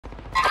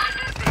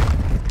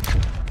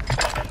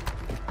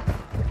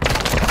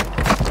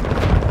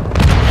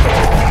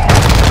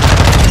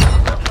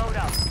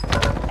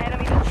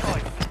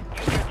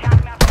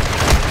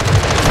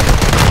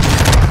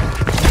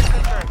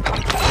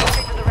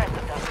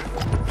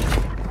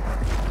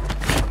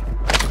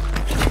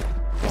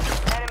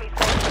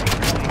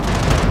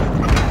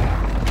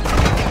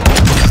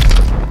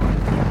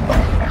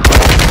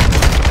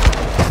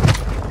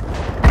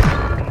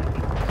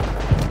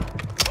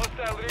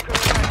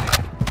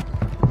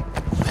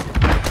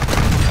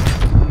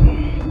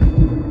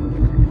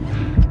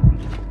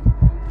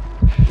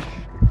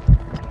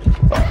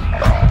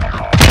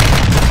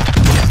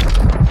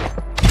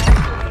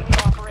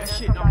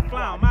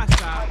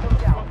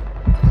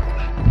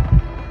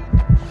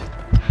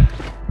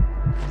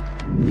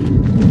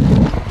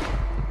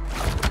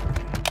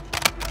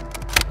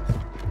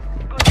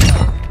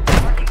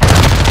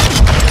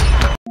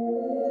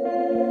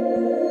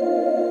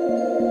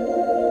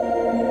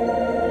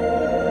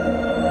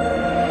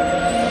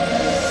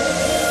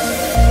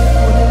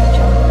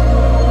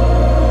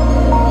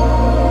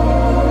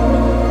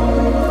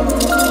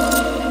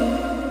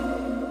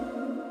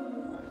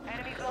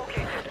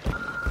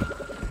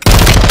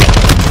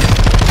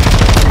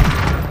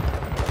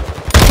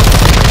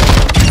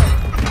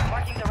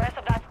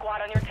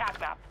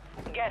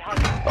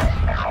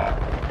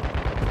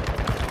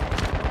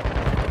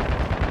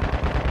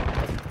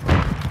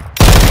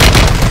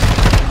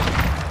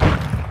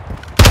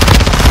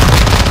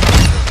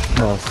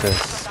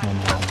this.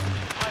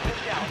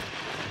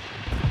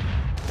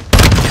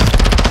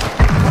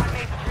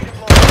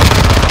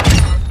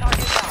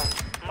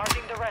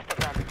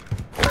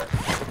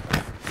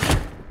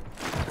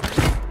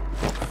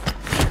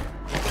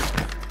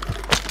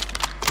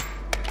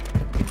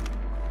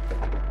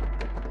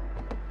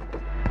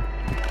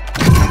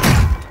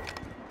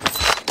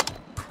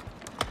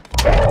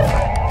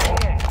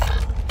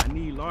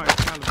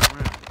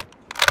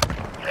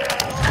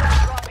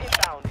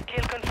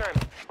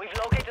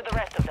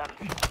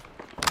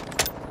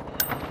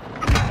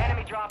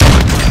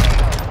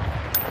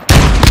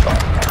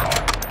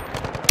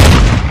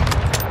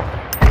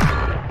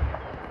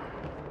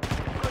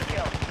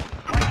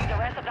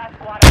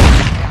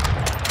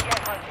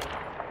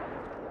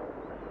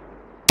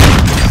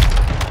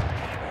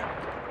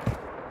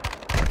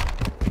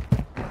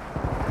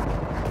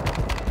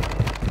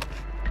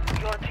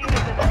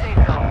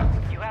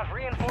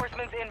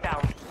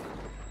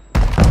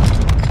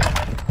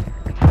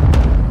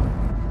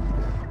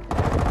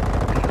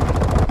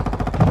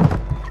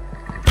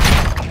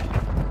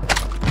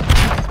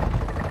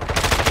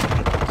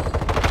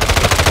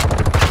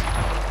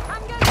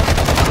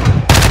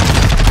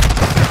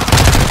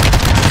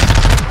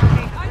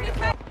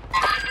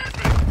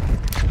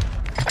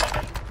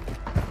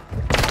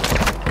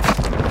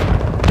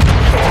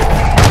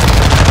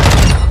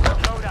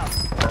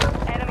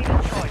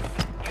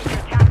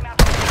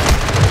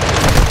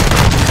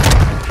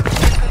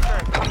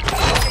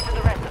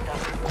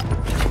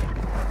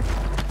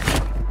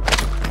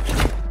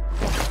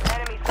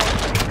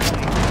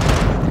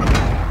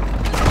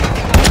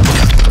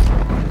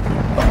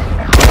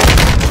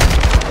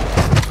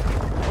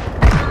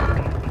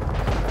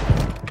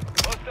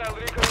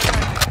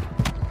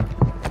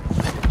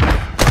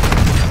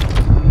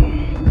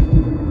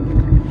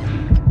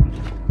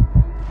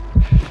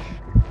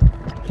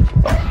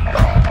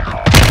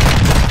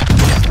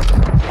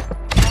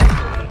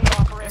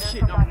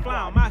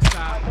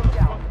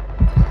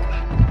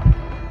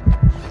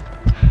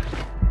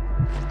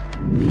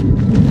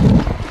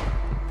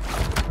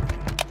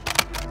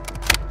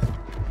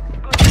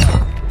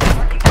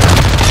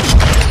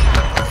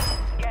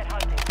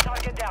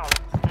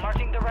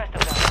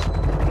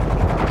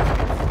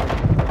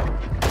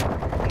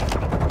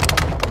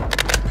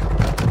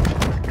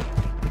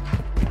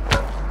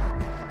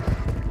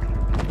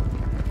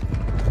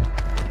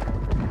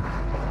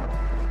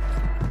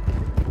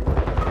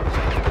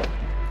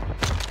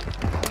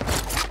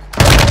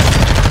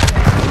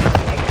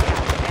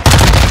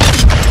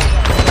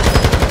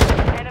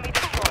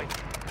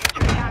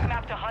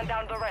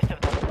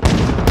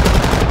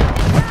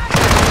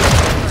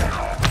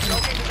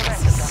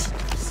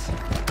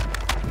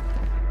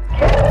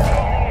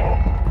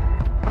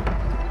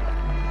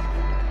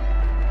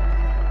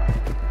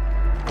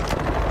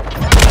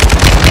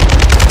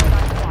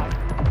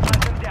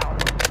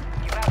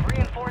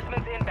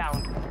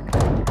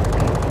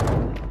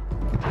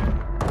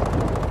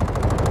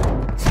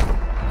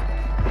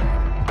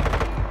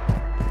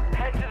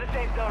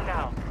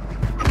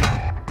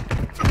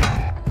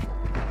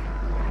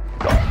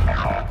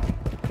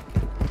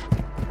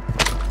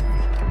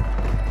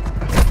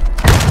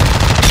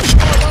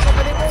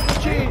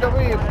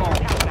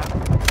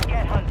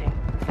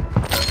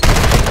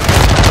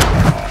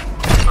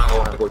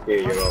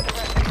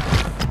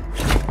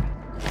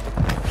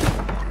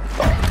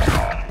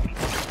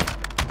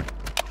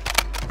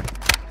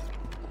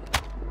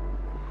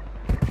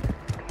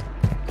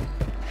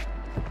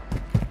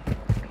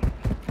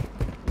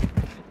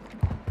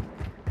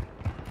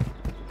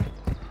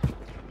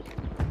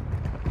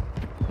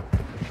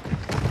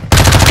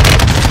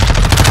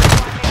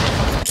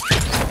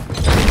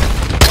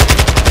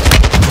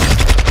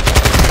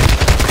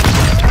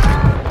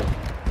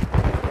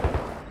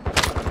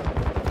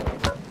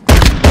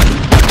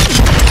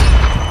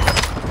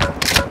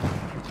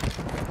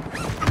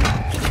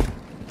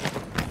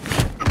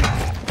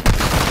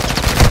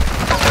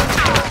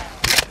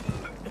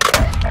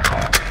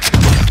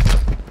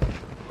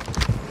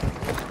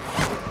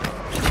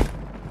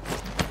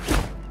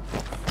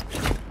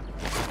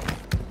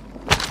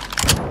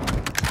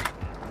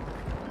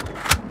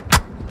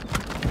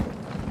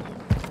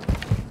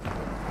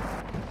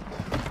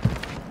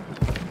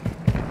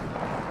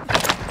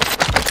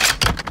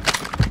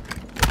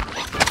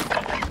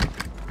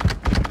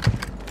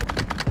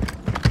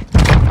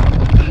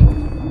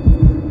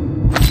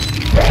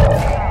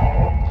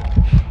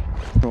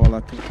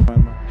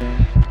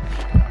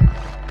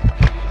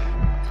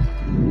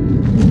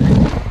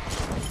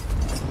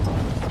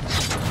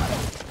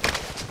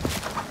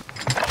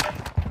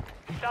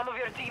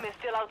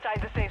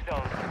 outside the safe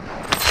zone.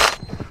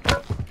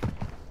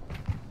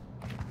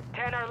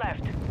 10 are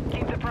left.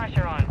 Keep the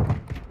pressure on.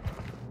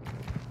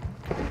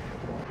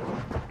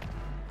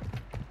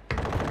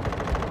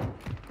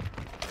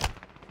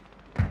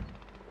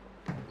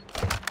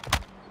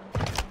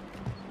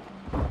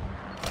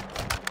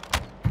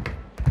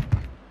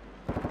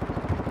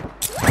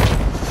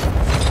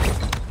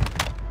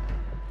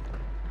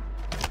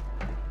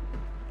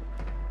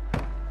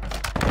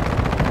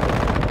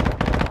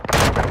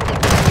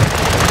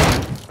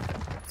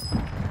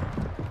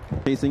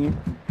 Chasing you.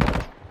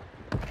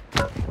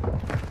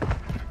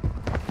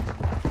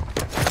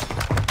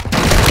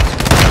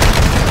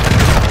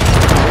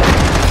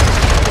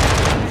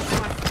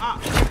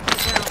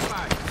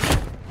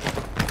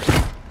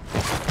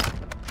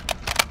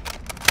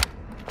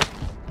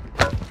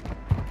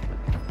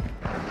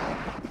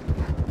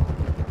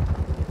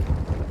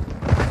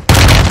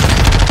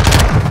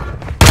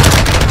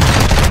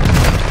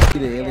 See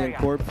the alien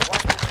corpse?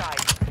 Watch the side.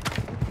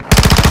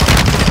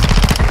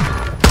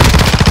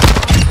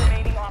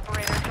 Remaining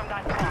operators from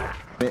that squad.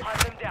 Hunt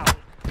them down.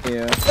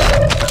 Yeah.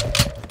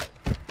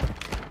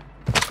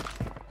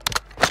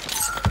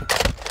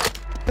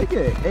 Look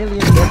at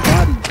alien dead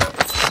body.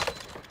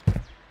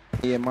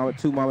 Yeah,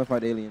 two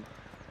modified aliens.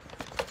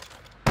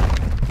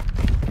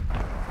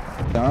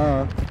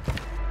 Duh.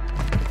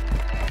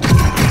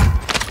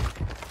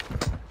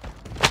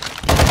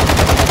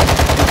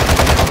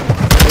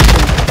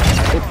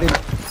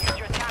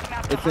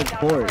 It's in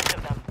court.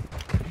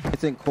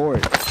 It's in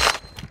court.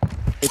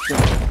 It's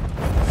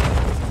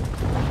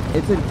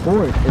in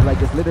court. It's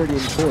like it's literally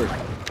in court.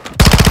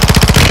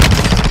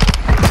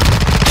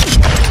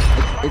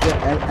 It's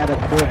at a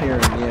court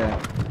hearing, yeah.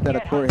 It's at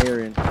a court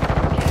hearing.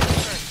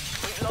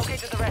 We've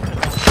located the rest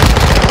of them.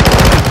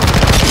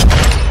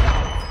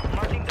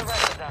 Marking the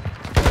rest of them.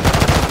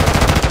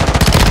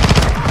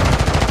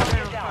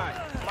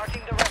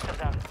 Marking the rest of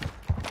them.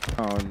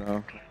 Oh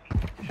no.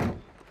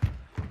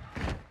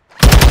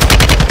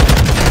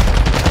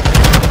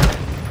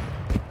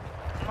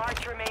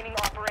 March remaining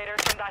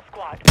operators from that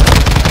squad.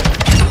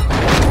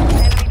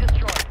 Enemy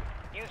destroyed.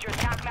 Use your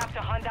attack map to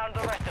hunt down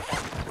the rest of them.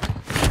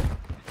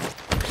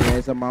 Yeah,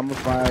 it's a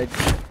mummified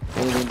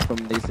alien from,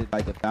 they said,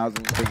 like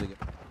 1,000 years ago.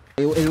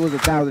 It was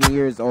 1,000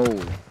 years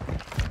old.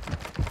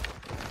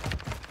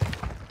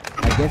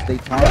 I guess they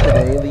talked to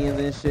the aliens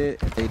and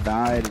shit, and they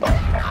died.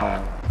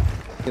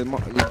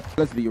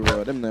 Let's be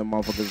real, them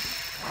motherfuckers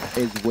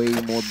is way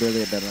more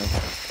brilliant than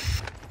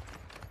us.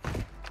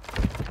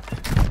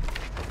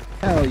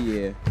 Hell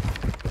yeah.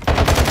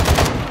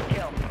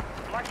 Kill.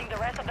 Marking the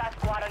rest of that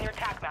squad on your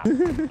attack map.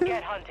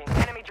 Get hunting.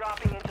 Enemy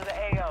dropping into the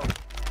AO.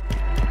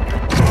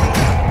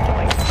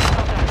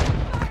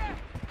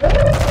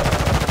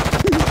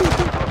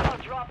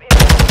 Drop in.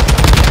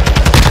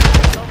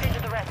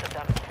 Locate the rest of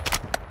them.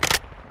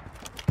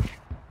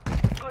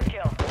 Good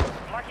kill.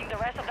 Marking the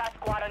rest of that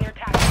squad on your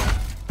attack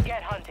map.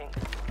 Get hunting.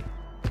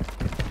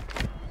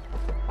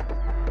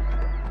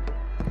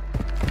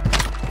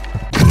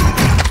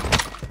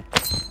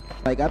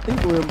 Like, I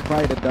think we're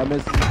probably the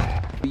dumbest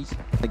species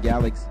in the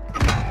galaxy.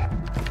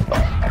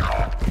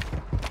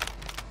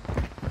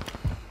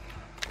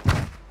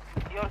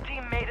 Your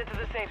team made it to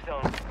the safe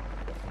zone.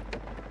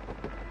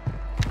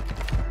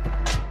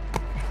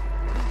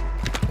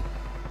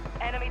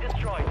 Enemy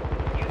destroyed.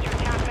 Use your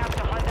attack map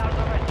to hunt down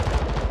the rest of them.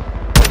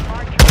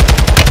 Mark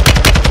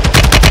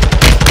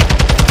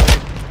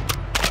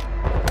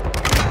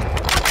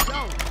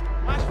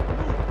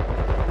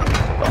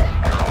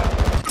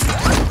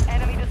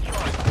enemy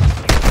destroyed.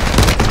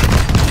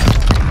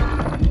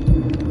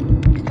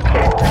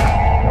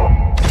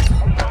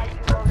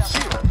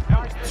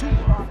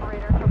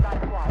 Operators from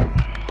that squad.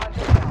 Hunt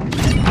them down.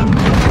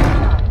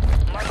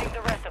 Marking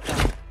the rest of them.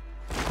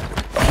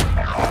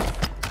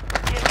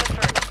 Kill the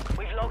first.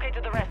 We've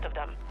located the rest of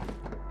them.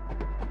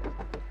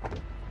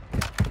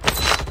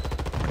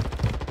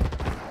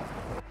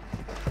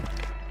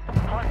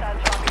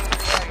 Hostiles dropping into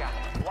the area.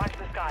 Watch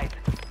the skies.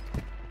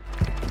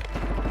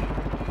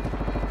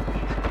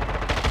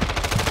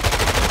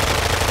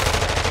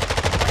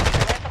 The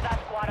rest of that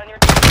squad on your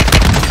team.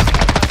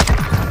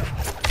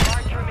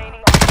 March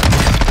remaining on.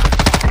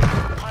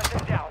 Hunt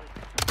them down.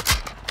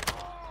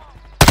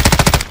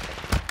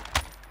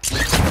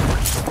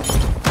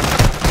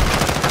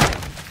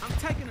 I'm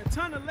taking a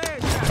ton of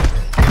leg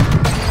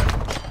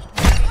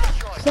Enemy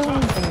destroyed.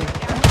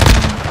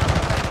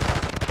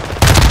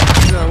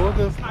 Yeah, what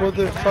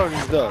the fuck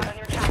is that? On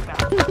your attack map.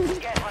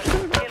 Get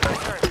hunting. Kill the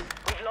first.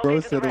 We've Bro located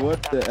the said, rest what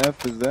of them. the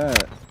F is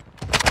that?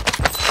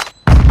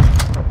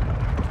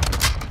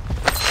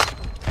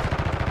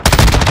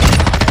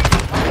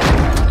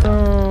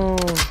 No.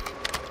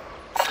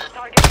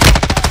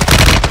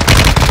 Target.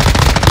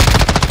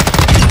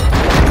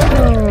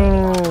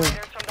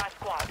 Operators from that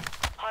squad.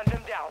 Hunt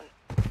them down.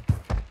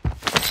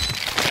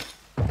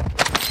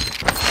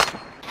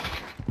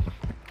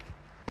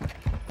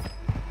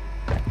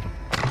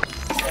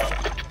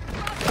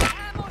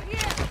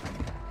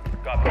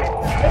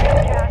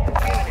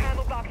 Gas,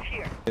 ammo box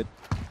here. It-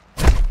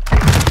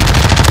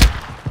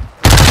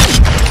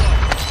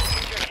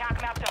 Use your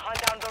attack map to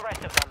hunt down the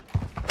rest of them.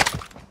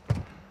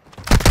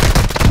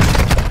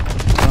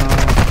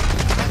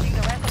 Marking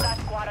the rest of that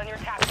squad on your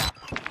attack map.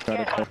 Try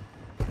to Get check.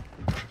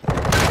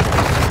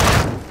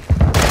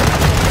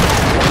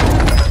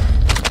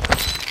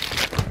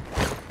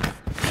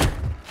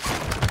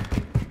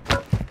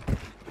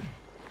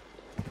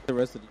 The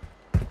rest of the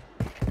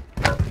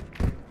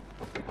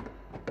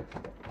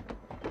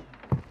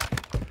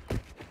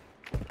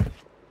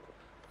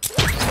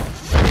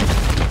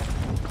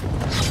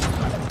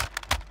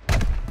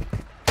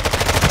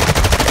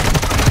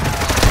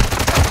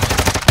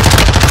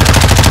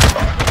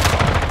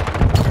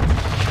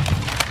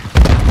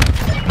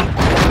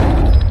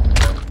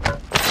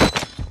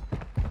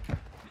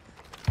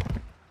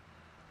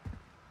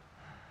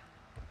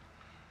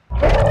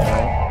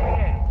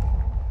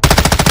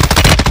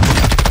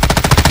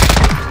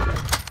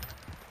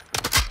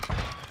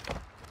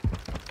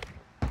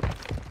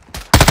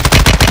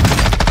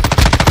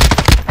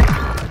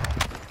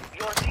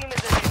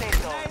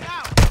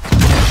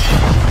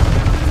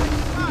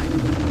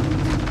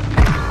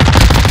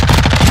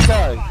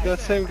that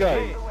same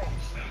guy.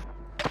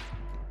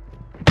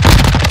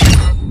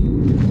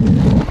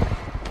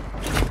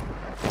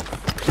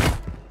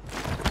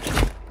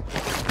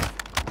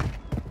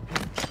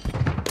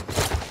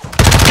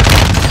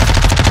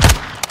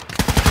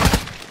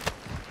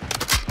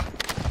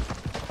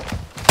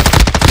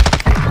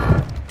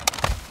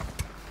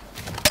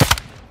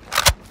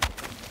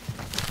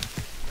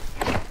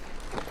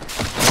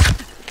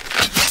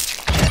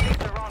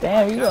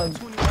 Damn, you gonna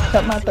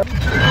cut my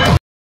throat.